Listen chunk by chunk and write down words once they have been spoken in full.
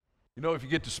You know, if you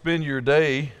get to spend your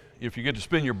day, if you get to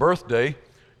spend your birthday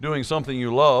doing something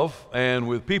you love and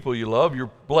with people you love,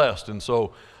 you're blessed. And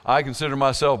so I consider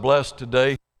myself blessed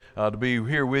today to be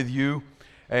here with you.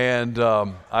 And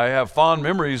I have fond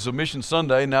memories of Mission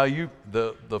Sunday. Now, you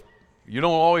don't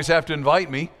always have to invite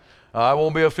me. I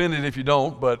won't be offended if you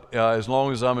don't, but as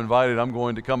long as I'm invited, I'm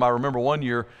going to come. I remember one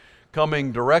year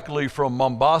coming directly from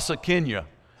Mombasa, Kenya,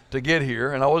 to get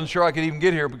here, and I wasn't sure I could even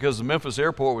get here because the Memphis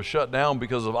airport was shut down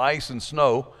because of ice and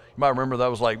snow. You might remember that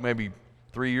was like maybe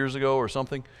 3 years ago or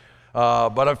something.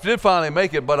 But I did finally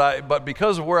make it, but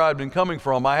because of where I'd been coming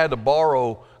from, I had to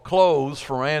borrow clothes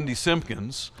from Andy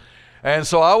Simpkins, and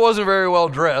so I wasn't very well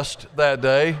dressed that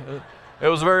day. It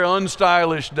was a very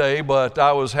unstylish day, but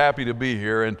I was happy to be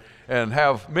here and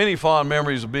have many fond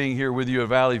memories of being here with you at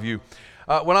Valley View.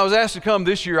 When I was asked to come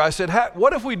this year, I said,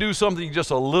 what if we do something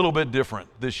just a little bit different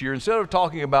this year? Instead of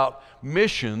talking about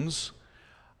missions,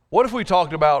 what if we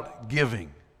talked about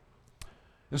giving?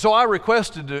 And so I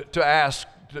requested I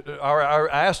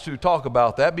asked to talk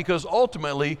about that because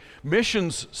ultimately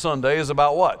Missions Sunday is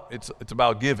about what? It's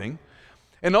about giving.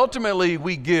 And ultimately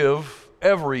we give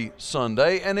every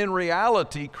Sunday, and in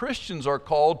reality, Christians are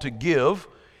called to give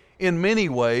in many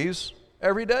ways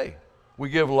every day. We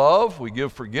give love, we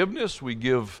give forgiveness, we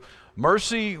give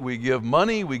mercy, we give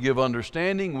money, we give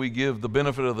understanding, we give the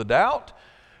benefit of the doubt.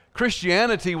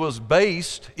 Christianity is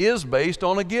based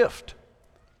on a gift.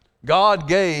 God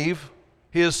gave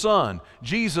His Son.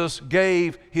 Jesus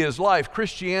gave His life.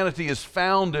 Christianity is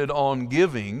founded on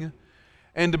giving,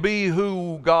 and to be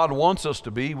who God wants us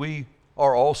to be, we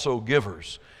are also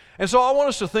givers. And so I want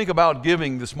us to think about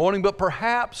giving this morning, but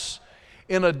perhaps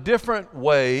in a different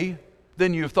way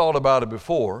than you've thought about it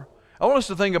before. I want us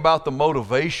to think about the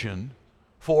motivation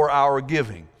for our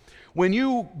giving. When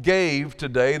you gave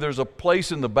today, there's a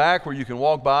place in the back where you can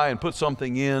walk by and put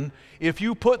something in. If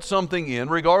you put something in,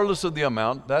 regardless of the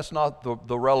amount, that's not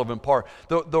the relevant part.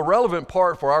 The relevant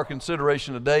part for our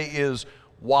consideration today is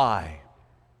why.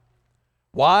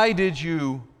 Why did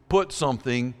you put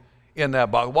something in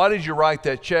that box? Why did you write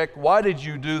that check? Why did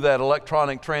you do that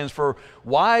electronic transfer?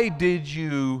 Why did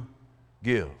you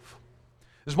give?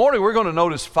 This morning we're going to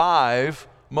notice 5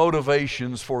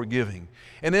 motivations for giving.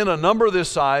 And in a number this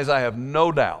size, I have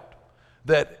no doubt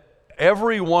that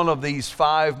every one of these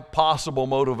 5 possible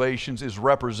motivations is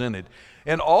represented.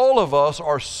 And all of us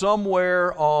are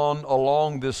somewhere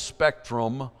along this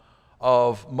spectrum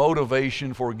of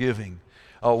motivation for giving.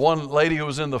 One lady who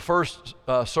was in the first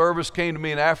service came to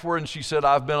me and afterward and she said,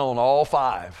 I've been on all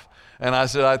 5. And I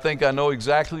said, I think I know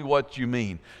exactly what you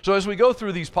mean. So as we go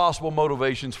through these possible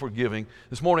motivations for giving,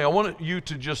 this morning I want you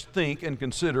to just think and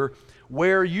consider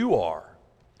where you are.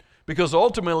 Because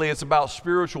ultimately it's about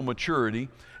spiritual maturity,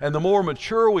 and the more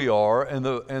mature we are and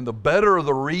the better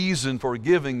the reason for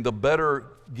giving, the better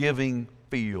giving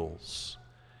feels.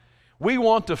 We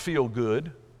want to feel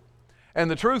good,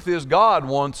 and the truth is God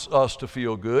wants us to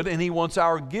feel good, and He wants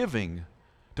our giving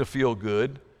to feel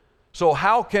good. So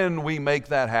how can we make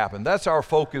that happen? That's our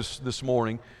focus this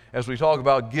morning as we talk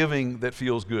about giving that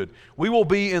feels good. We will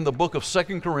be in the book of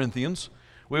 2 Corinthians.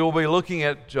 We will be looking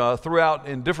at throughout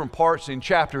in different parts in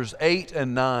chapters 8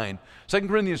 and 9. 2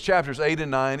 Corinthians chapters 8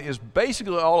 and 9 is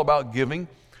basically all about giving.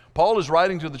 Paul is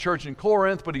writing to the church in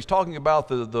Corinth, but he's talking about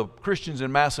the Christians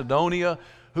in Macedonia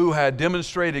who had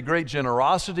demonstrated great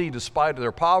generosity despite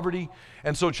their poverty.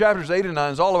 And so chapters 8 and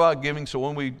 9 is all about giving. So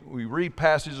when we read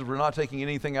passages, we're not taking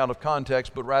anything out of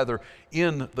context, but rather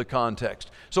in the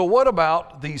context. So what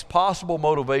about these possible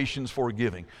motivations for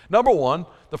giving? Number 1,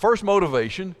 the first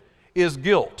motivation is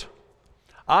guilt.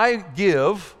 I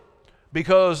give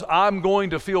because I'm going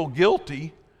to feel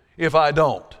guilty if I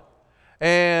don't.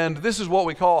 And this is what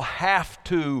we call have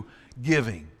to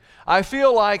giving. I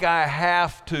feel like I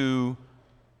have to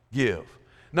give.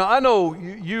 Now, I know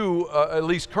you at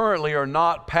least currently, are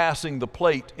not passing the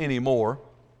plate anymore.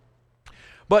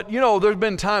 But, there's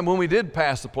been time when we did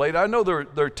pass the plate. I know there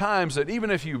are times that even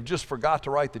if you just forgot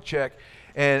to write the check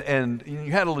and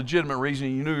you had a legitimate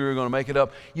reason, you knew you were going to make it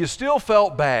up, you still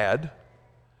felt bad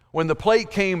when the plate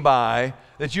came by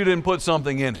that you didn't put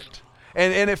something in it.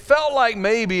 And it felt like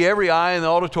maybe every eye in the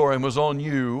auditorium was on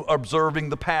you observing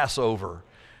the Passover,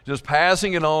 just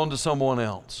passing it on to someone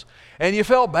else. And you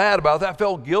felt bad about that,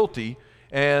 felt guilty,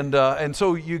 and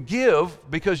so you give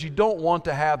because you don't want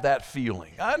to have that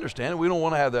feeling. I understand it. We don't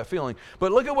want to have that feeling.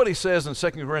 But look at what he says in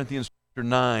 2 Corinthians chapter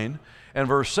 9 and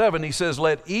verse 7. He says,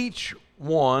 let each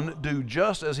one do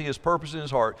just as he has purposed in his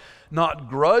heart,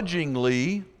 not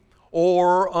grudgingly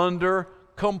or under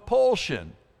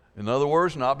compulsion. In other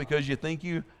words, not because you think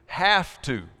you have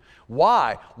to.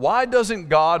 Why? Why doesn't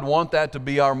God want that to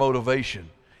be our motivation?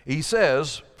 He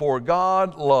says, "For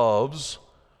God loves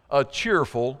a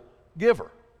cheerful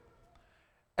giver."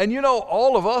 And you know,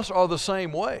 all of us are the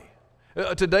same way.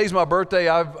 Today's my birthday.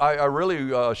 I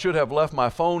really should have left my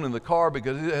phone in the car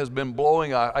because it has been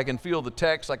blowing. I can feel the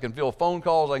text. I can feel phone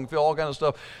calls. I can feel all kinds of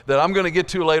stuff that I'm going to get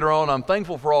to later on. I'm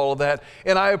thankful for all of that.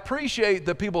 And I appreciate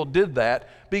that people did that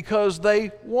because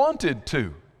they wanted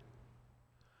to.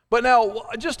 But now,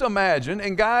 just imagine,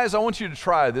 and guys, I want you to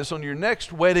try this on your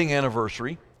next wedding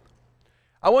anniversary.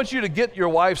 I want you to get your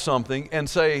wife something and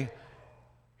say,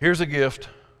 "Here's a gift.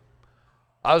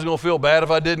 I was going to feel bad if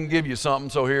I didn't give you something,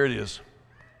 so here it is."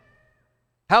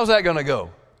 How's that going to go?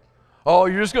 Oh,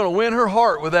 you're just going to win her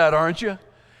heart with that, aren't you?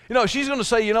 You know, she's going to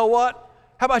say, "You know what?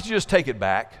 How about you just take it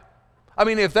back?" I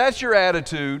mean, if that's your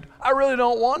attitude, I really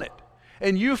don't want it.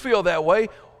 And you feel that way,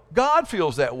 God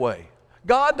feels that way.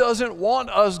 God doesn't want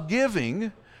us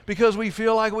giving because we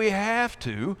feel like we have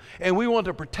to, and we want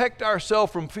to protect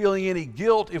ourselves from feeling any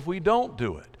guilt if we don't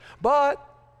do it. But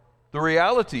the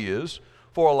reality is,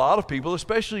 for a lot of people,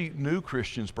 especially new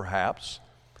Christians perhaps,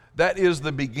 that is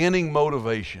the beginning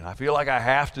motivation. I feel like I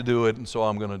have to do it, and so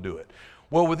I'm going to do it.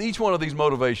 Well, with each one of these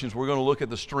motivations, we're going to look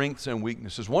at the strengths and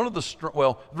weaknesses. One of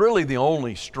the, really the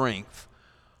only strength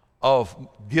of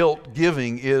guilt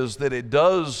giving is that it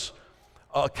does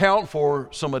account for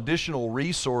some additional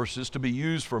resources to be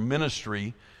used for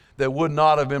ministry that would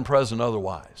not have been present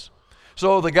otherwise.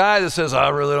 So the guy that says, "I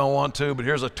really don't want to, but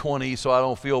here's a 20 so I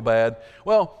don't feel bad."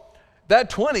 Well, that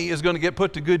 20 is going to get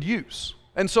put to good use.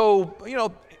 And so, you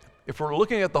know, if we're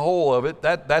looking at the whole of it,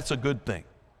 that's a good thing.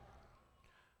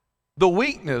 The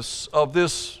weakness of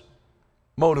this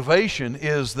motivation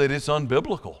is that it's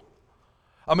unbiblical.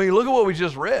 I mean, look at what we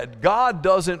just read. God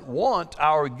doesn't want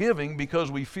our giving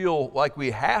because we feel like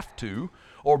we have to,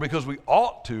 or because we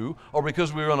ought to, or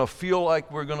because we're going to feel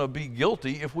like we're going to be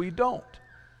guilty if we don't.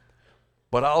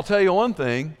 But I'll tell you one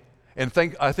thing, and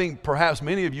I think perhaps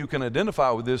many of you can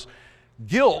identify with this.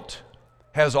 Guilt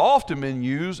has often been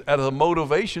used as a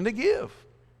motivation to give.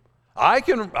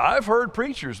 I've heard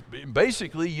preachers,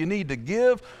 basically, you need to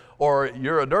give or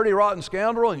you're a dirty, rotten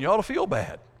scoundrel and you ought to feel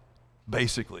bad,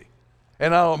 basically.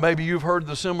 And I don't know, maybe you've heard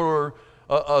a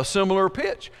similar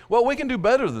pitch. Well, we can do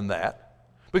better than that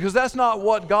because that's not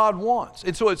what God wants.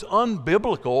 And so it's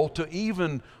unbiblical to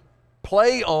even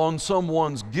play on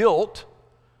someone's guilt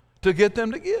to get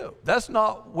them to give. That's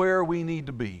not where we need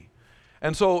to be.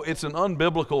 And so it's an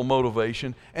unbiblical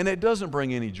motivation, and it doesn't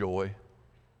bring any joy.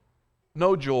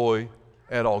 No joy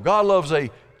at all. God loves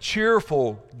a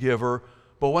cheerful giver,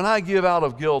 but when I give out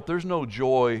of guilt, there's no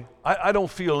joy. I don't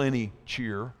feel any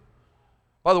cheer.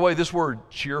 By the way, this word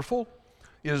cheerful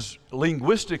is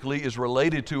linguistically is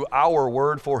related to our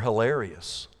word for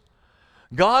hilarious.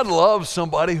 God loves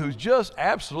somebody who just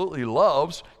absolutely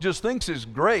loves, just thinks it's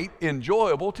great,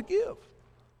 enjoyable to give.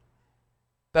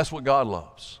 That's what God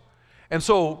loves. And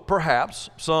so perhaps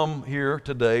some here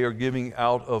today are giving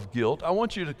out of guilt. I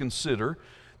want you to consider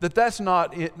that that's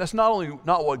not only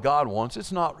not what God wants,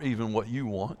 it's not even what you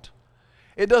want.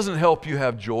 It doesn't help you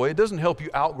have joy. It doesn't help you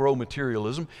outgrow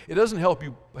materialism. It doesn't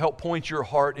help point your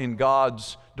heart in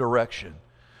God's direction.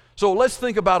 So let's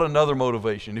think about another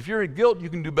motivation. If you're in guilt, you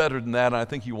can do better than that, and I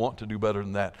think you want to do better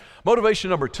than that. Motivation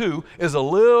number 2 is a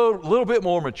little bit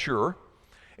more mature,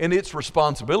 and it's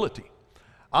responsibility.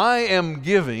 I am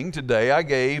giving today, I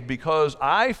gave because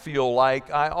I feel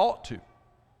like I ought to.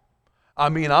 I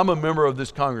mean, I'm a member of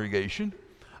this congregation.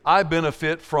 I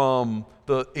benefit from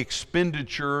the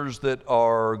expenditures that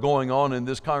are going on in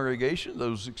this congregation.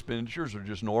 Those expenditures are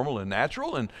just normal and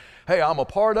natural, and hey, I'm a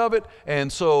part of it,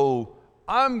 and so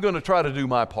I'm going to try to do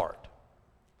my part.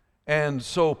 And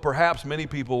so perhaps many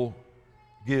people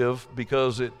give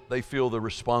because they feel the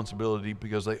responsibility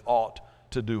because they ought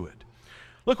to do it.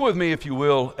 Look with me, if you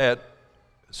will, at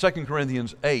 2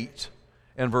 Corinthians 8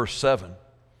 and verse 7.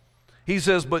 He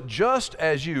says, "But just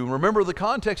as you," remember the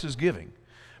context is giving,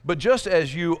 "but just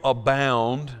as you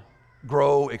abound,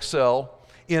 grow, excel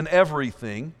in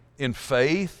everything, in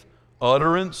faith,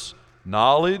 utterance,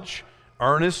 knowledge,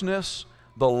 earnestness,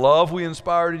 the love we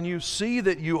inspired in you, see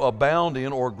that you abound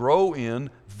in or grow in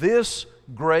this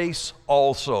grace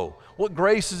also." What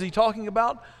grace is he talking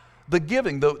about? The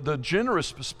giving, the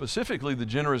generous, specifically the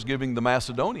generous giving the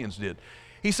Macedonians did.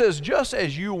 He says, just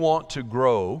as you want to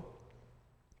grow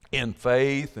in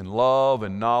faith and love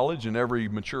and knowledge, and every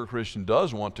mature Christian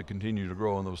does want to continue to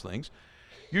grow in those things,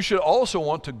 you should also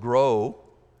want to grow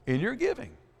in your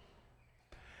giving.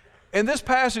 And this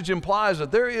passage implies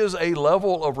that there is a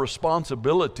level of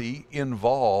responsibility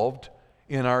involved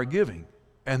in our giving,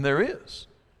 and there is.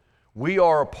 We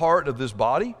are a part of this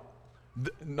body.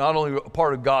 not only a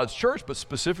part of God's church, but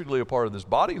specifically a part of this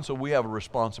body. And so we have a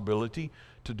responsibility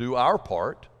to do our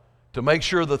part to make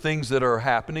sure the things that are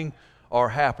happening are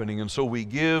happening. And so we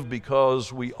give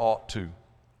because we ought to.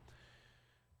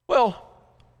 Well,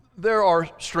 there are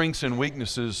strengths and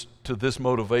weaknesses to this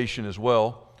motivation as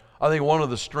well. I think one of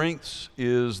the strengths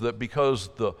is that because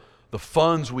the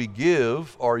funds we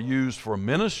give are used for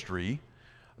ministry,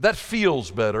 that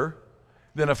feels better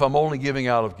than if I'm only giving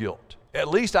out of guilt. At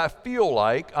least I feel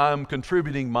like I'm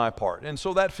contributing my part, and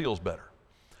so that feels better.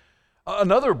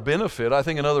 Another benefit, I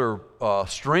think another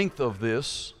strength of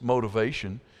this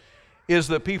motivation is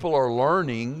that people are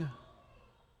learning,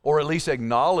 or at least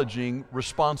acknowledging,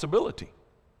 responsibility.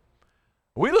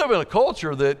 We live in a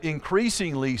culture that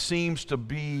increasingly seems to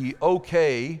be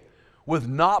okay with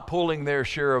not pulling their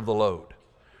share of the load,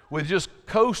 with just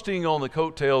coasting on the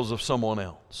coattails of someone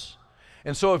else.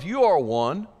 And so if you are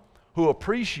one who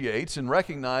appreciates and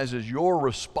recognizes your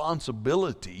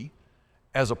responsibility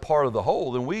as a part of the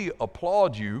whole, then we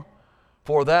applaud you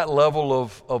for that level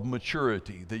of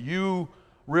maturity, that you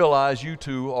realize you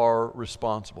too are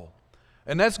responsible.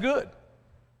 And that's good,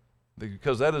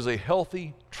 because that is a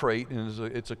healthy trait and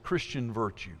it's a Christian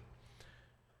virtue.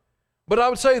 But I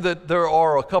would say that there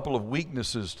are a couple of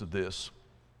weaknesses to this.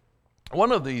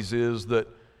 One of these is that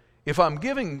if I'm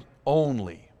giving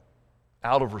only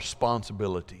out of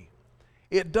responsibility,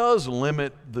 it does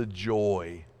limit the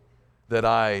joy that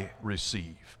I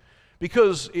receive.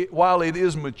 Because while it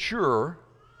is mature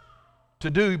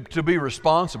to be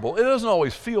responsible, it doesn't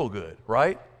always feel good,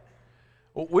 right?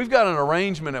 We've got an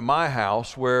arrangement at my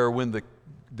house where when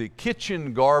the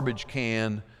kitchen garbage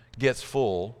can gets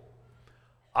full,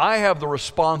 I have the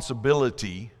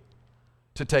responsibility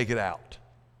to take it out.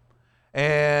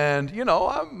 And,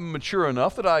 I'm mature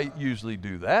enough that I usually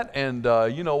do that. And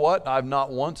you know what? I've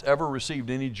not once ever received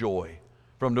any joy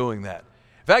from doing that.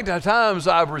 In fact, at times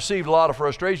I've received a lot of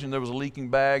frustration. There was a leaking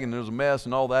bag and there was a mess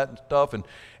and all that stuff.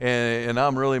 And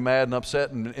I'm really mad and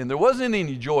upset. And there wasn't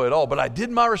any joy at all. But I did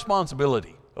my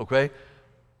responsibility, okay?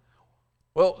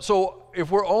 Well, so if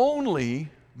we're only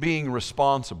being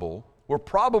responsible, we're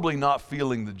probably not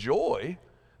feeling the joy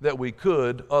that we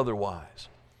could otherwise.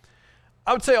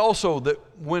 I would say also that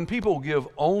when people give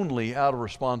only out of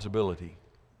responsibility,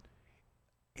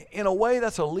 in a way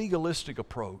that's a legalistic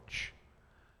approach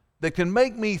that can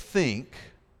make me think,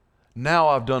 now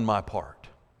I've done my part.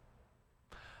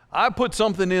 I put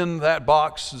something in that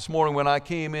box this morning when I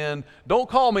came in. Don't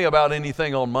call me about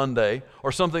anything on Monday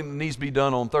or something that needs to be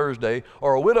done on Thursday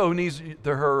or a widow who needs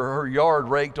her yard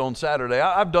raked on Saturday.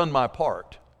 I've done my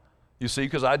part, you see,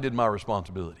 because I did my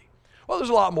responsibility. Well, there's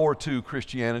a lot more to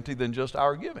Christianity than just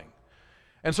our giving.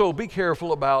 And so be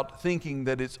careful about thinking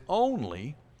that it's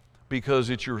only because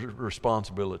it's your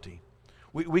responsibility.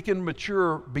 We can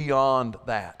mature beyond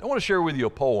that. I want to share with you a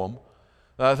poem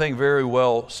that I think very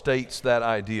well states that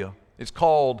idea. It's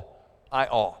called I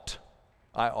Ought.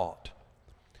 I Ought.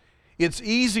 It's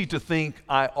easy to think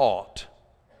I ought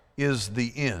is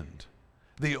the end,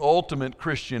 the ultimate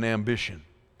Christian ambition.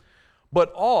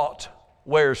 But ought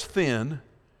wears thin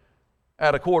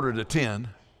at 9:45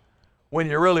 when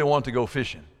you really want to go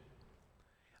fishing.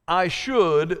 I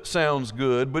should sounds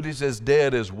good, but it's as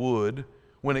dead as wood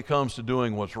when it comes to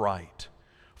doing what's right.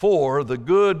 For the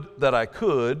good that I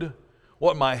could,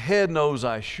 what my head knows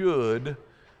I should,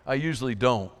 I usually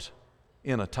don't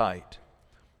in a tight.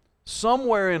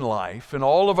 Somewhere in life, in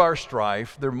all of our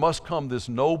strife, there must come this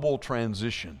noble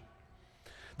transition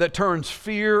that turns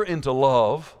fear into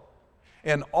love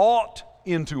and ought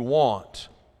into want.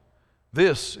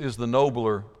 This is the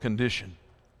nobler condition.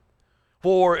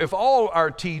 For if all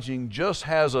our teaching just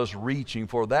has us reaching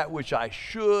for that which I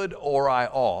should or I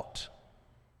ought,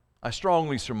 I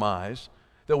strongly surmise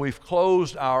that we've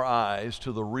closed our eyes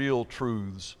to the real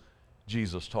truths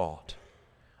Jesus taught.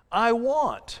 I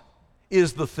want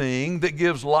is the thing that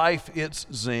gives life its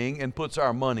zing and puts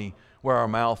our money where our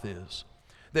mouth is,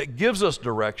 that gives us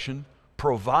direction,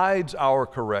 provides our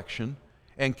correction,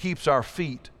 and keeps our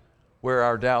feet where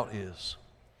our doubt is.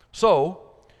 So,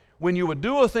 when you would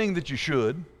do a thing that you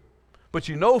should, but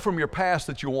you know from your past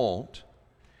that you won't,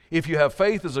 if you have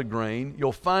faith as a grain,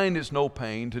 you'll find it's no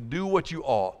pain to do what you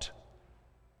ought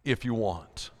if you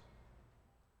want.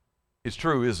 It's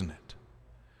true, isn't it?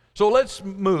 So let's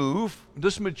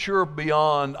mature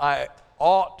beyond I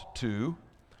ought to,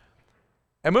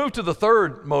 and move to the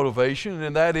third motivation,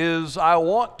 and that is I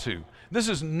want to. This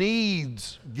is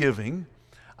needs giving.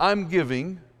 I'm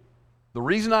giving. The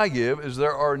reason I give is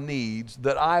there are needs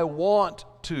that I want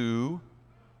to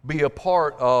be a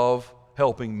part of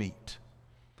helping meet.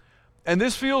 And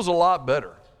this feels a lot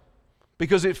better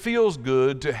because it feels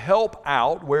good to help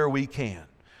out where we can.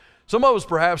 Some of us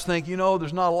perhaps think,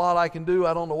 there's not a lot I can do.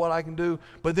 I don't know what I can do.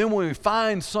 But then when we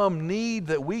find some need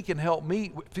that we can help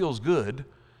meet, it feels good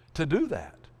to do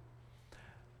that.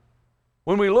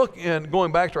 When we look in,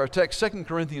 going back to our text, 2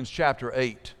 Corinthians chapter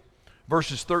 8,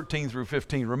 verses 13 through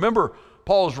 15. Remember,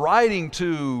 Paul's writing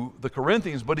to the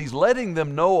Corinthians, but he's letting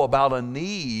them know about a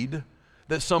need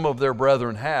that some of their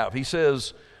brethren have. He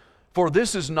says, "For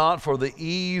this is not for the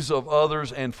ease of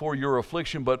others and for your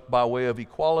affliction, but by way of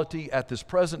equality at this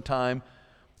present time,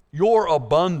 your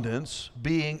abundance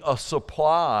being a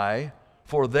supply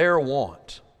for their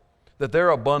want, that their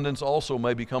abundance also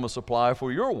may become a supply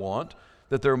for your want,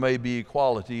 that there may be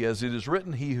equality. As it is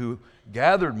written, he who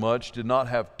gathered much did not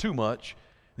have too much,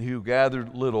 and he who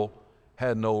gathered little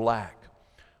had no lack."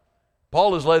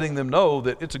 Paul is letting them know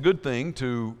that it's a good thing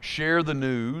to share the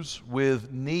news with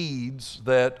needs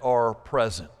that are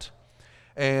present.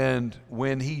 And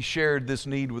when he shared this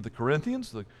need with the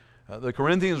Corinthians, the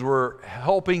Corinthians were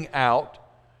helping out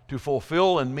to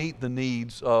fulfill and meet the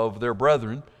needs of their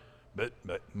brethren, but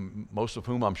most of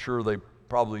whom I'm sure they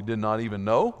probably did not even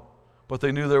know, but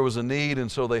they knew there was a need, and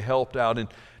so they helped out. And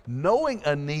knowing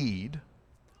a need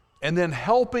and then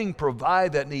helping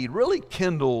provide that need really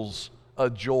kindles a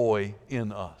joy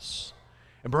in us.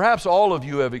 And perhaps all of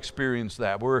you have experienced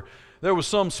that, where there was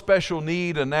some special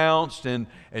need announced and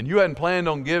you hadn't planned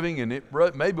on giving, and it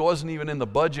maybe wasn't even in the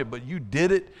budget, but you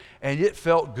did it and it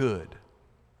felt good.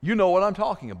 You know what I'm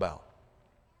talking about.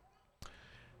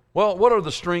 Well, what are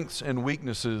the strengths and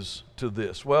weaknesses to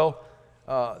this? Well,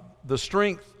 the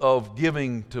strength of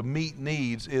giving to meet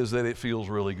needs is that it feels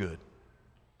really good.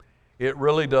 It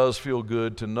really does feel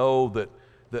good to know that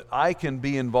I can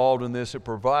be involved in this. It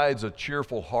provides a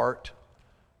cheerful heart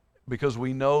because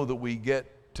we know that we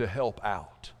get to help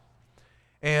out.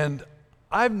 And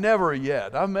I've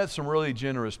met some really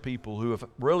generous people who have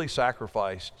really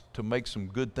sacrificed to make some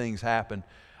good things happen.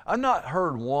 I've not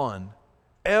heard one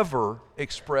ever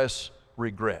express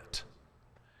regret.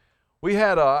 I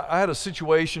had a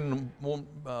situation, won't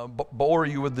bore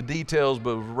you with the details,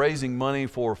 but raising money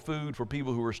for food for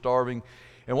people who were starving.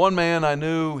 And one man I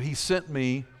knew, he sent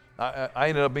me, I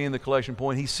ended up being the collection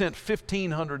point, he sent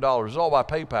 $1,500. It's all by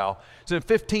PayPal. He sent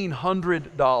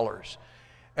 $1,500.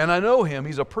 And I know him.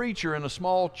 He's a preacher in a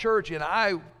small church, and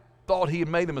I thought he had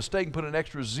made a mistake and put an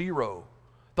extra zero.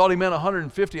 Thought he meant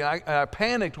 150. I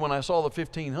panicked when I saw the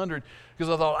 1,500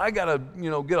 because I thought I got to,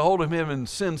 get a hold of him and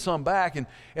send some back. And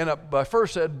I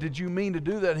first said, "Did you mean to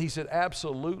do that?" And he said,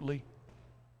 "Absolutely."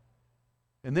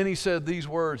 And then he said these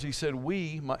words. He said,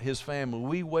 his family,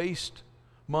 we waste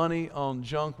money on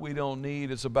junk we don't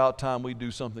need. It's about time we do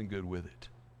something good with it.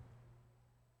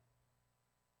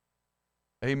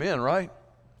 Amen, right?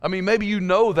 I mean, maybe you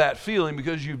know that feeling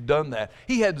because you've done that.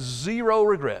 He had zero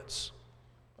regrets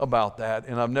about that,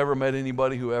 and I've never met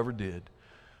anybody who ever did.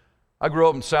 I grew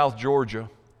up in South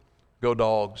Georgia. Go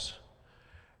Dogs.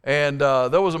 And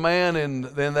there was a man in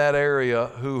that area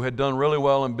who had done really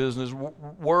well in business.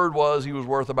 Word was he was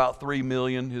worth about $3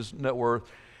 million, his net worth.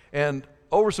 And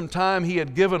over some time, he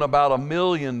had given about $1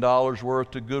 million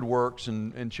worth to good works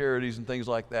and charities and things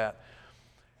like that.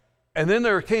 And then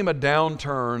there came a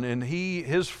downturn, and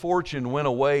his fortune went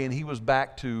away, and he was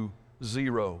back to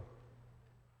zero.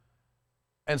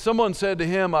 And someone said to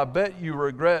him, "I bet you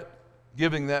regret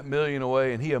giving that $1 million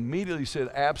away." And he immediately said,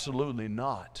 "Absolutely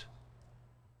not."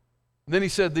 And then he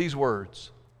said these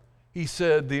words. He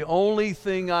said, "The only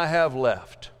thing I have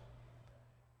left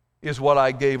is what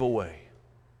I gave away."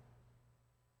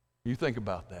 You think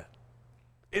about that.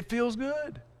 It feels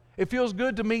good. It feels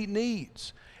good to meet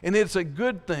needs. And it's a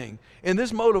good thing. And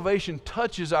this motivation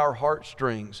touches our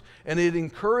heartstrings. And it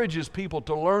encourages people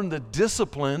to learn the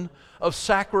discipline of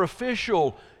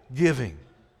sacrificial giving.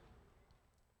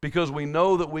 Because we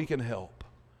know that we can help.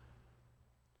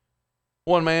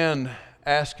 One man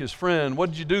asked his friend,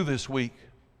 "What did you do this week?"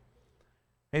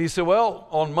 And he said, "Well,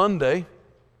 on Monday,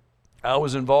 I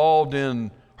was involved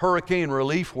in hurricane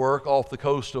relief work off the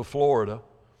coast of Florida.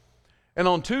 And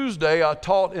on Tuesday, I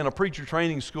taught in a preacher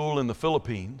training school in the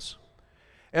Philippines.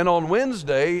 And on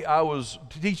Wednesday, I was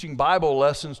teaching Bible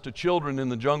lessons to children in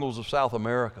the jungles of South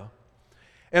America.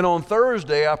 And on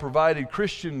Thursday, I provided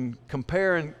Christian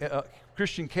care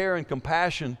and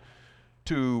compassion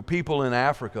to people in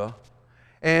Africa.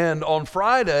 And on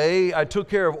Friday, I took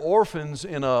care of orphans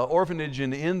in an orphanage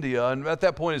in India. And at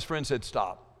that point, his friend said,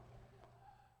 "Stop.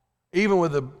 Even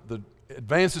with the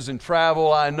advances in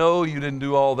travel, I know you didn't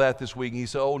do all that this week." And he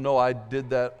said, "Oh, no, I did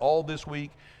that all this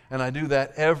week, and I do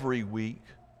that every week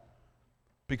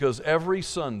because every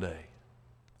Sunday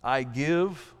I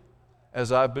give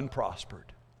as I've been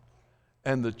prospered.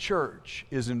 And the church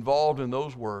is involved in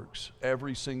those works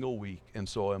every single week, and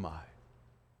so am I.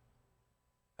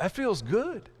 That feels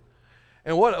good.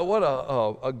 And what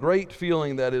a great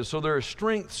feeling that is. So there are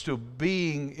strengths to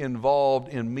being involved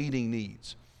in meeting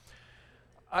needs.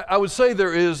 I would say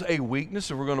there is a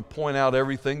weakness. If we're going to point out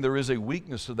everything, there is a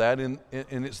weakness to that, and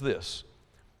it's this.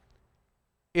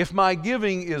 If my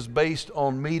giving is based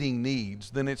on meeting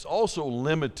needs, then it's also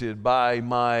limited by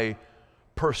my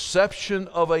perception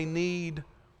of a need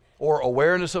or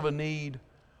awareness of a need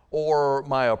or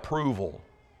my approval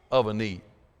of a need.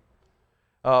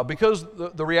 Because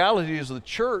the reality is the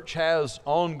church has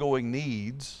ongoing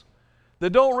needs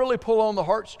that don't really pull on the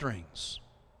heartstrings.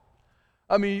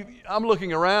 I mean, I'm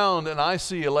looking around and I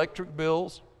see electric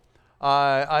bills.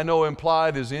 I know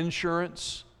implied is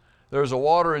insurance. There's a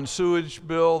water and sewage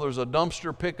bill. There's a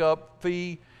dumpster pickup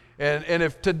fee. And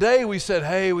if today we said,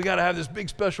 hey, we got to have this big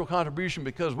special contribution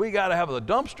because we got to have the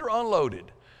dumpster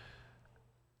unloaded,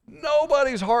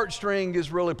 nobody's heartstring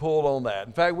is really pulled on that.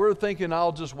 In fact, we're thinking,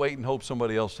 I'll just wait and hope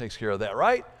somebody else takes care of that,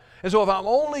 right? And so if I'm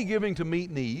only giving to meet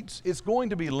needs, it's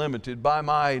going to be limited by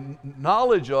my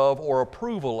knowledge of or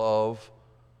approval of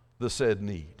the said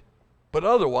need. But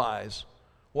otherwise,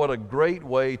 what a great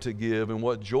way to give, and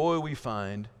what joy we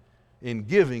find in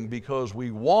giving because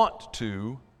we want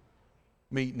to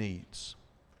meet needs.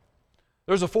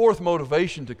 There's a fourth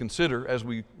motivation to consider as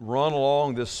we run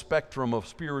along this spectrum of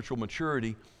spiritual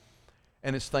maturity,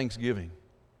 and it's thanksgiving.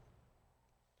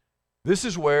 This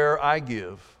is where I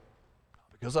give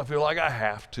because I feel like I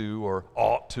have to or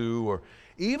ought to, or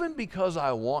even because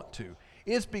I want to.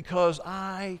 It's because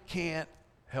I can't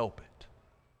help it.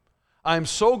 I'm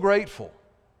so grateful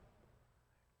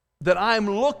that I'm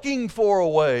looking for a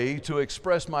way to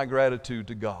express my gratitude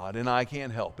to God, and I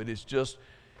can't help it. It's just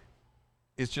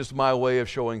my way of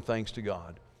showing thanks to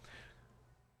God.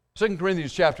 2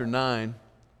 Corinthians chapter 9,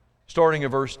 starting at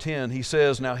verse 10, he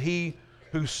says, "Now he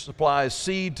who supplies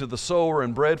seed to the sower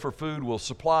and bread for food will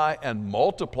supply and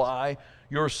multiply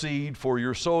your seed for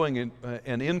your sowing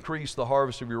and increase the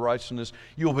harvest of your righteousness.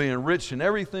 You'll be enriched in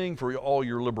everything for all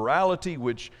your liberality,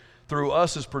 which through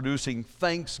us is producing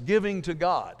thanksgiving to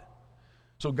God."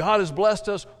 So God has blessed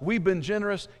us. We've been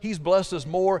generous. He's blessed us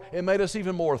more and made us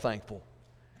even more thankful.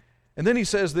 And then he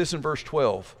says this in verse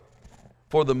 12,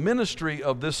 "For the ministry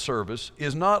of this service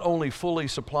is not only fully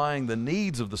supplying the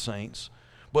needs of the saints,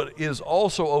 but is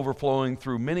also overflowing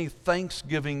through many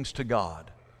thanksgivings to God.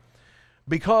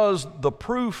 Because of the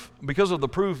proof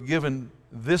given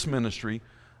this ministry,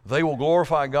 they will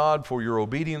glorify God for your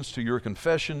obedience to your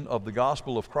confession of the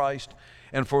gospel of Christ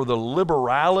and for the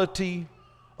liberality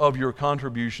of your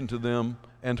contribution to them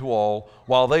and to all,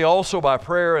 while they also by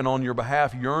prayer and on your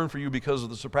behalf yearn for you because of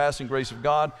the surpassing grace of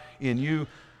God in you.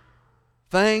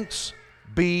 Thanks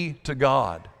be to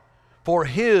God for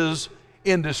His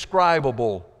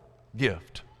indescribable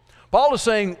gift." Paul is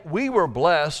saying we were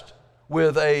blessed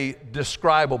with a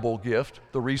describable gift,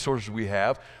 the resources we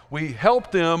have. We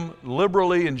help them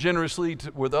liberally and generously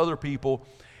with other people.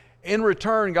 In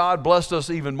return, God blessed us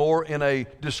even more in a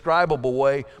describable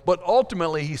way. But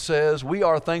ultimately, he says, we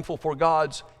are thankful for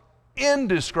God's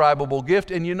indescribable gift,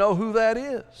 and you know who that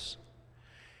is.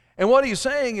 And what he's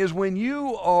saying is when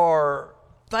you are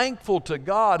thankful to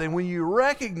God and when you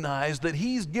recognize that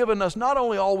He's given us not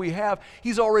only all we have,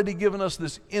 He's already given us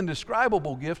this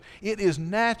indescribable gift, it is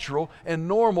natural and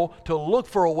normal to look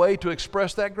for a way to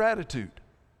express that gratitude.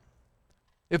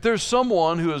 If there's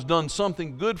someone who has done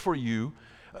something good for you,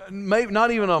 maybe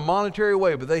not even a monetary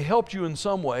way, but they helped you in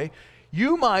some way,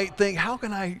 you might think,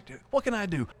 what can I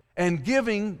do? And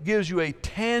giving gives you a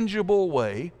tangible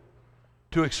way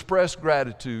to express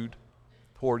gratitude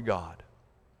toward God.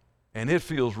 And it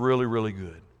feels really, really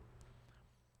good.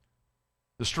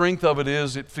 The strength of it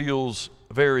is it feels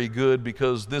very good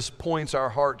because this points our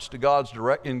hearts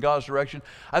to in God's direction.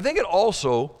 I think it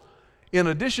also, in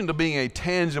addition to being a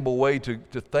tangible way to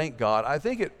thank God, I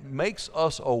think it makes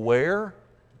us aware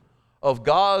of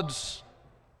God's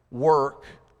work,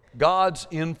 God's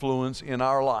influence in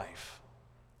our life.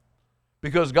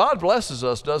 Because God blesses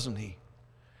us, doesn't He?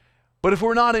 But if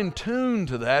we're not in tune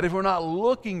to that, if we're not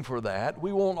looking for that,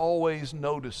 we won't always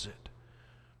notice it.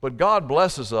 But God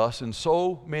blesses us in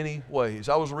so many ways.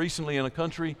 I was recently in a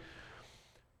country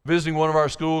visiting one of our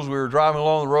schools. We were driving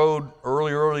along the road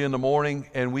early in the morning,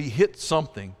 and we hit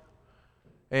something.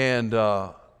 And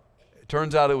it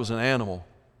turns out it was an animal.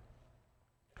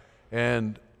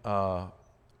 And I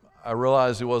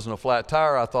realized it wasn't a flat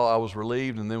tire. I thought I was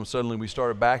relieved, and then suddenly we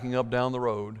started backing up down the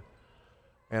road.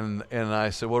 And I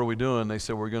said, "What are we doing?" They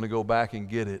said, "We're going to go back and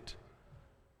get it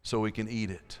so we can eat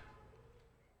it."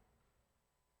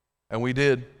 And we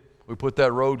did. We put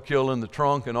that roadkill in the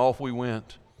trunk and off we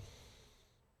went.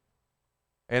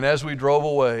 And as we drove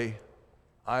away,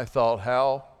 I thought,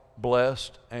 how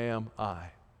blessed am I?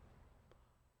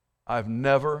 I've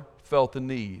never felt the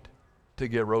need to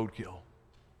get roadkill.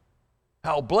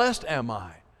 How blessed am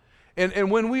I?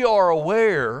 And when we are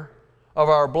aware of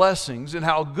our blessings and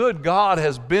how good God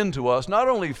has been to us, not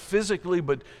only physically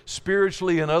but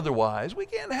spiritually and otherwise, we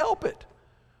can't help it.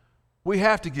 We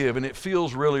have to give, and it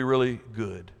feels really, really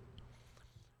good.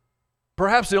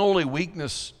 Perhaps the only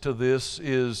weakness to this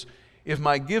is if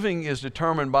my giving is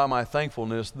determined by my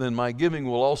thankfulness, then my giving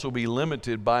will also be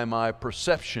limited by my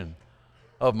perception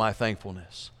of my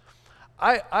thankfulness.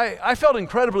 I felt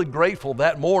incredibly grateful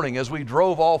that morning as we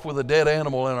drove off with a dead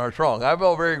animal in our trunk. I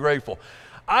felt very grateful.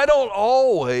 I don't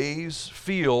always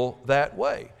feel that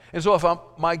way. And so if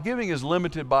my giving is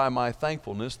limited by my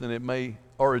thankfulness, then it may,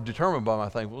 or determined by my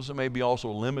thankfulness, it may be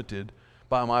also limited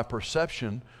by my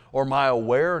perception or my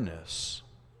awareness.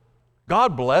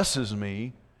 God blesses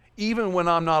me even when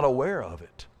I'm not aware of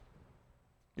it.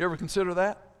 You ever consider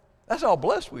that? That's how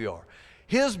blessed we are.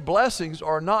 His blessings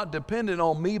are not dependent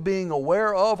on me being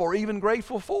aware of or even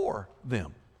grateful for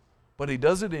them, but He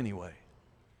does it anyway.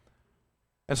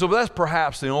 And so that's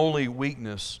perhaps the only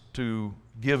weakness to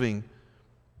giving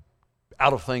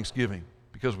out of thanksgiving,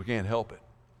 because we can't help it.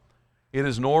 It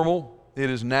is normal, it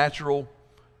is natural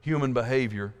human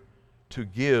behavior to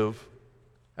give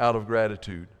out of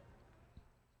gratitude.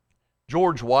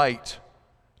 George White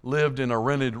lived in a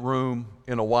rented room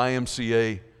in a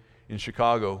YMCA in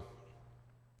Chicago.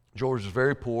 George was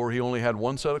very poor. He only had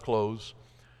one set of clothes,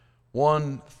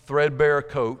 one threadbare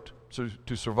coat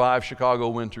to survive Chicago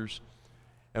winters,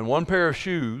 and one pair of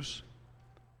shoes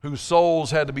whose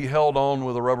soles had to be held on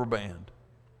with a rubber band.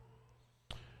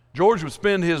 George would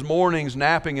spend his mornings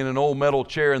napping in an old metal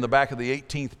chair in the back of the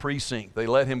 18th precinct. They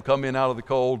let him come in out of the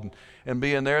cold and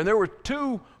be in there. And there were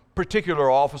two particular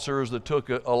officers that took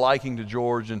a liking to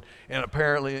George and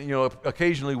apparently,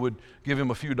 occasionally would give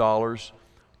him a few dollars.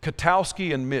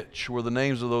 Katowski and Mitch were the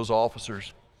names of those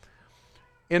officers.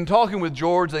 In talking with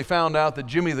George, they found out that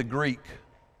Jimmy the Greek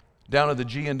down at the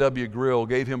G&W Grill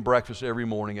gave him breakfast every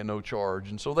morning at no charge.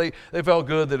 And so they felt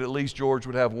good that at least George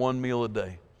would have one meal a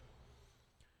day.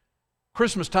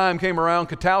 Christmas time came around.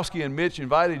 Katowski and Mitch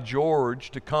invited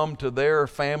George to come to their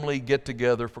family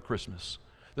get-together for Christmas.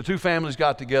 The two families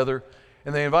got together,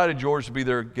 and they invited George to be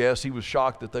their guest. He was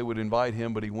shocked that they would invite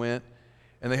him, but he went.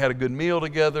 And they had a good meal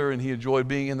together, and he enjoyed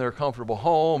being in their comfortable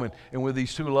home and with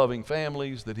these two loving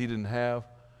families that he didn't have.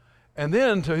 And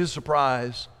then, to his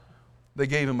surprise, they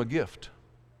gave him a gift.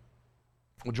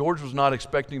 Well, George was not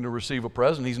expecting to receive a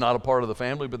present. He's not a part of the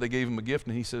family, but they gave him a gift,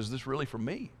 and he says, "Is this really for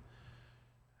me?"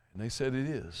 And they said, "It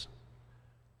is."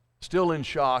 Still in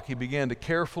shock, he began to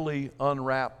carefully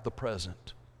unwrap the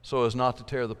present so as not to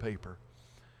tear the paper.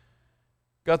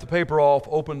 Got the paper off,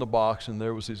 opened the box, and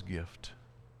there was his gift.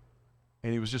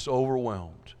 And he was just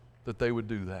overwhelmed that they would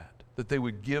do that they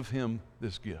would give him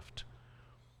this gift.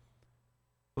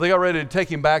 Well, they got ready to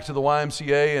take him back to the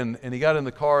YMCA, and he got in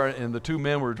the car, and the two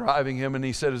men were driving him, and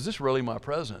he said, "Is this really my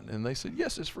present?" And they said,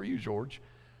 "Yes, it's for you, George."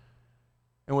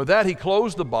 And with that, he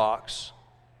closed the box,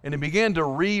 and he began to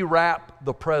rewrap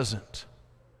the present.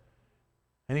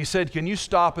 And he said, "Can you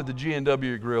stop at the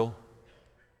G&W Grill?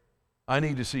 I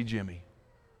need to see Jimmy."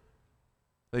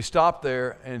 They stopped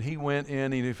there, and he went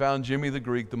in and he found Jimmy the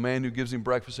Greek, the man who gives him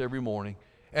breakfast every morning.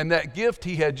 And that gift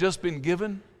he had just been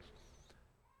given,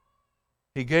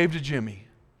 he gave to Jimmy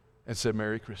and said,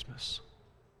 "Merry Christmas."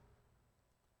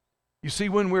 You see,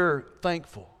 when we're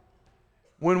thankful,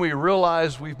 when we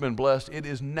realize we've been blessed, it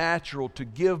is natural to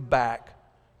give back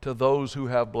to those who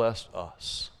have blessed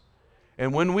us.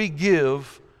 And when we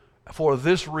give for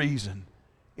this reason,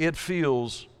 it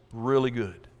feels really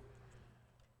good.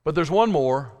 But there's one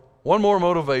more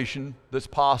motivation that's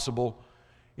possible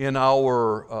in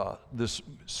our this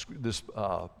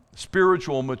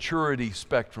spiritual maturity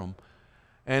spectrum,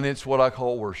 and it's what I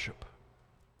call worship.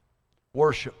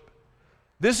 Worship.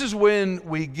 This is when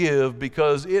we give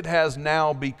because it has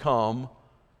now become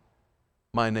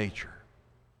my nature.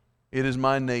 It is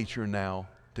my nature now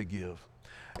to give.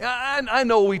 I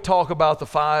know we talk about the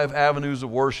 5 avenues of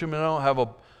worship, and I don't have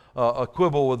a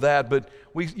quibble with that, but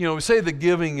we say that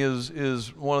giving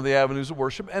is one of the avenues of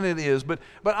worship, and it is, but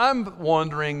I'm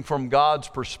wondering from God's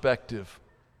perspective,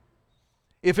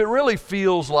 if it really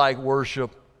feels like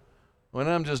worship when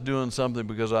I'm just doing something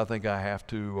because I think I have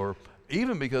to, or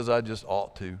even because I just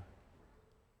ought to.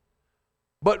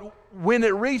 But when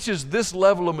it reaches this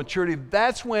level of maturity,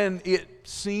 that's when it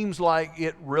seems like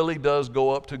it really does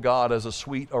go up to God as a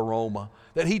sweet aroma,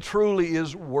 that He truly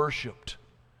is worshiped.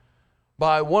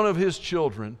 by one of His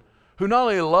children who not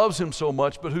only loves Him so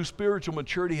much, but whose spiritual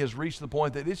maturity has reached the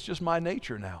point that it's just my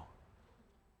nature now.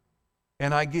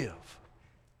 And I give.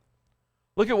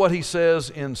 Look at what he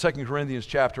says in 2 Corinthians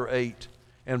chapter 8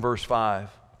 and verse 5.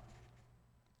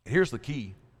 Here's the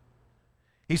key.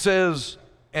 He says,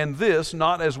 "And this,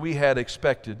 not as we had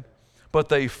expected, but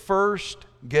they first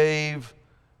gave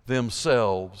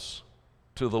themselves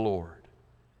to the Lord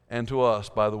and to us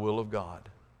by the will of God."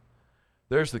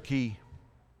 There's the key.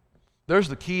 There's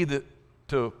the key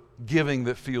to giving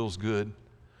that feels good.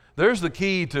 There's the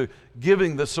key to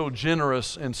giving that's so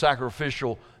generous and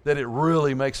sacrificial that it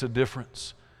really makes a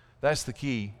difference. That's the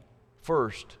key.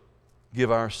 First,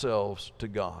 give ourselves to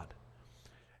God.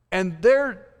 And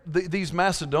these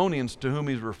Macedonians to whom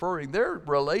he's referring, their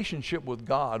relationship with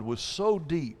God was so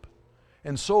deep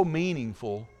and so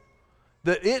meaningful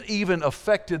that it even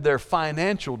affected their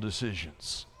financial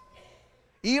decisions.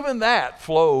 Even that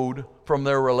flowed from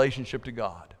their relationship to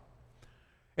God.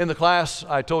 In the class,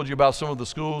 I told you about some of the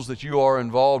schools that you are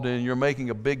involved in. You're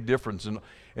making a big difference.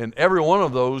 And every one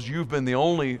of those, you've been the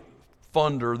only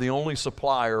funder, the only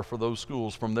supplier for those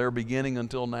schools from their beginning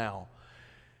until now.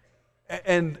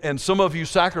 And some of you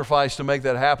sacrificed to make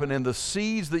that happen, and the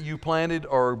seeds that you planted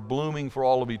are blooming for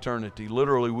all of eternity.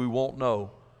 Literally, we won't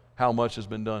know how much has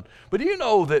been done. But do you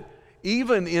know that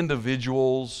even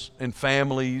individuals and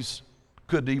families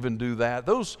could even do that?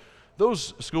 Those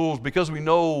schools, because we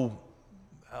know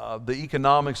the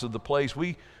economics of the place,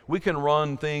 we can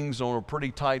run things on a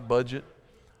pretty tight budget.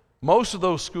 Most of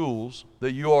those schools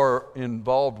that you are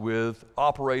involved with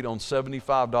operate on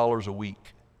 $75 a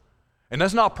week. And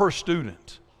that's not per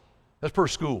student. That's per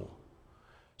school.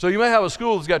 So you may have a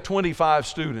school that's got 25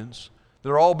 students that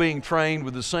are all being trained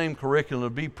with the same curriculum to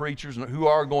be preachers and who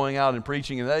are going out and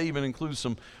preaching, and that even includes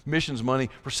some missions money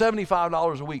for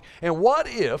 $75 a week. And what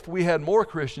if we had more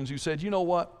Christians who said, you know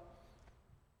what?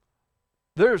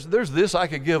 There's this I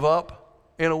could give up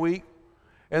in a week,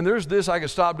 and there's this I could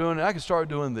stop doing, and I could start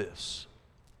doing this.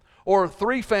 Or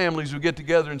 3 families who get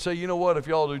together and say, you know what, if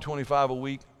y'all do 25 a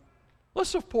week, let's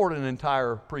support an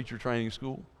entire preacher training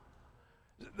school.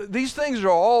 These things are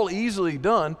all easily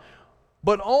done,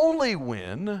 but only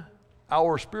when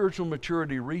our spiritual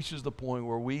maturity reaches the point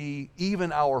where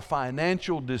even our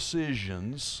financial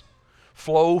decisions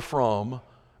flow from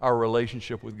our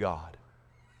relationship with God.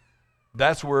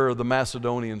 That's where the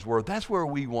Macedonians were. That's where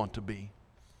we want to be,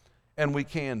 and we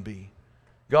can be.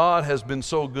 God has been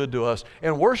so good to us,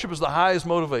 and worship is the highest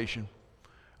motivation.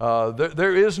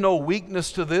 There is no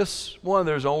weakness to this one.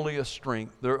 There's only a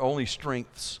strength. There are only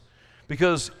strengths.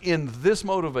 Because in this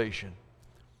motivation,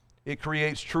 it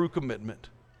creates true commitment.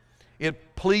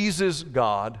 It pleases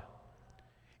God.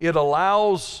 It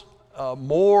allows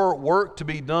more work to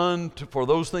be done for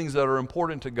those things that are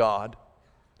important to God.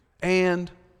 And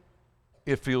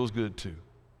it feels good too.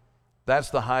 That's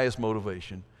the highest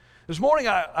motivation. This morning,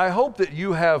 I hope that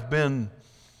you have been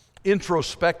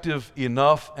introspective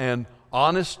enough and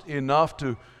honest enough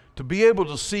to be able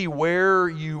to see where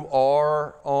you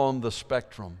are on the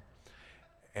spectrum.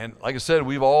 And like I said,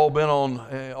 we've all been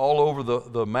all over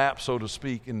the map, so to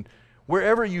speak. And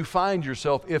wherever you find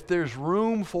yourself, if there's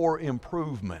room for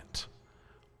improvement,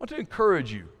 I want to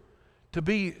encourage you to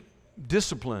be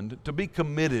disciplined, to be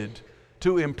committed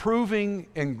to improving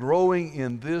and growing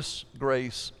in this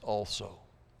grace also.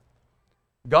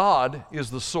 God is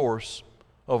the source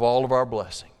of all of our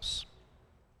blessings.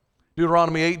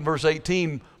 Deuteronomy 8 and verse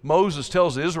 18, Moses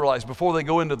tells the Israelites before they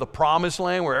go into the promised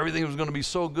land where everything was going to be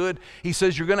so good, he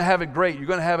says, you're going to have it great, you're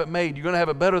going to have it made, you're going to have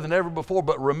it better than ever before,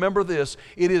 but remember this,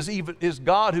 it is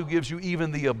God who gives you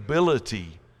even the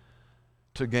ability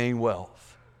to gain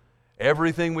wealth.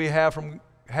 Everything we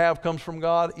have comes from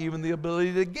God, even the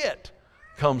ability to get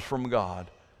comes from God.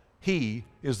 He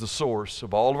is the source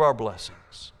of all of our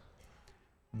blessings.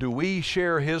 Do we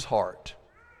share His heart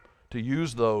to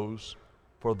use those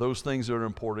for those things that are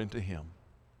important to Him?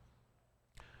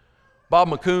 Bob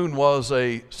McCoon was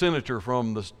a senator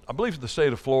from I believe the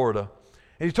state of Florida.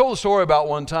 And he told a story about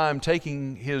one time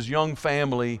taking his young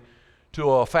family to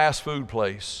a fast food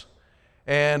place.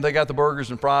 And they got the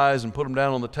burgers and fries and put them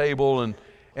down on the table.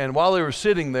 And while they were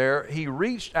sitting there, he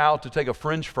reached out to take a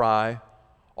French fry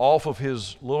off of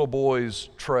his little boy's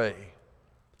tray.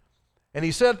 And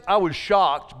he said, I was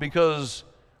shocked because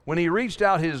when he reached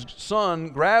out, his son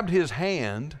grabbed his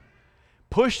hand,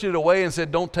 pushed it away, and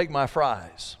said, don't take my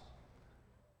fries.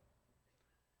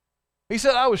 He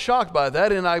said, I was shocked by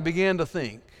that, and I began to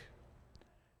think.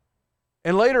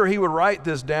 And later he would write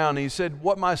this down. He said,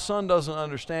 what my son doesn't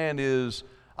understand is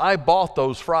I bought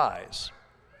those fries.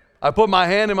 I put my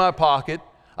hand in my pocket.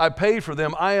 I paid for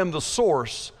them. I am the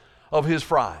source of his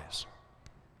fries.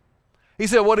 He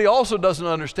said what he also doesn't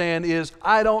understand is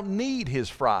I don't need his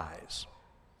fries.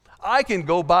 I can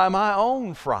go buy my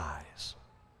own fries.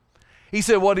 He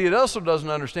said what he also doesn't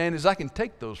understand is I can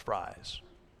take those fries.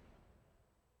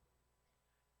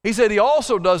 He said he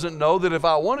also doesn't know that if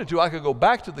I wanted to, I could go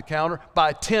back to the counter,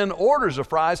 buy 10 orders of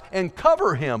fries, and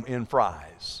cover him in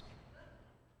fries.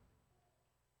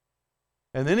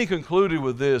 And then he concluded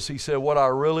with this. He said, what I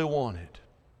really wanted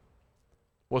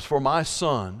was for my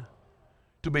son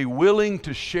to be willing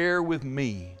to share with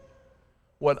me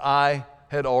what I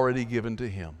had already given to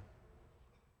him.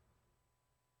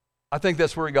 I think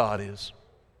that's where God is.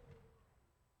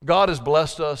 God has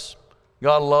blessed us.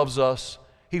 God loves us.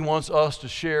 He wants us to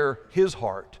share His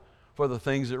heart for the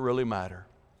things that really matter.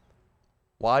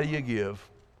 Why do you give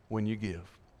when you give?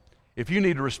 If you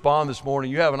need to respond this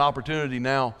morning, you have an opportunity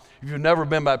now. If you've never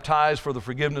been baptized for the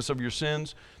forgiveness of your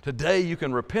sins, today you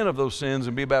can repent of those sins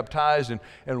and be baptized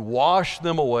and wash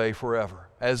them away forever,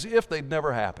 as if they'd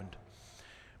never happened.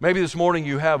 Maybe this morning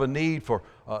you have a need for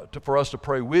us to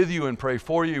pray with you and pray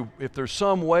for you. If there's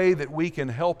some way that we can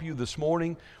help you this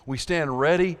morning, we stand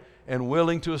ready and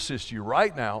willing to assist you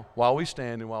right now while we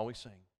stand and while we sing.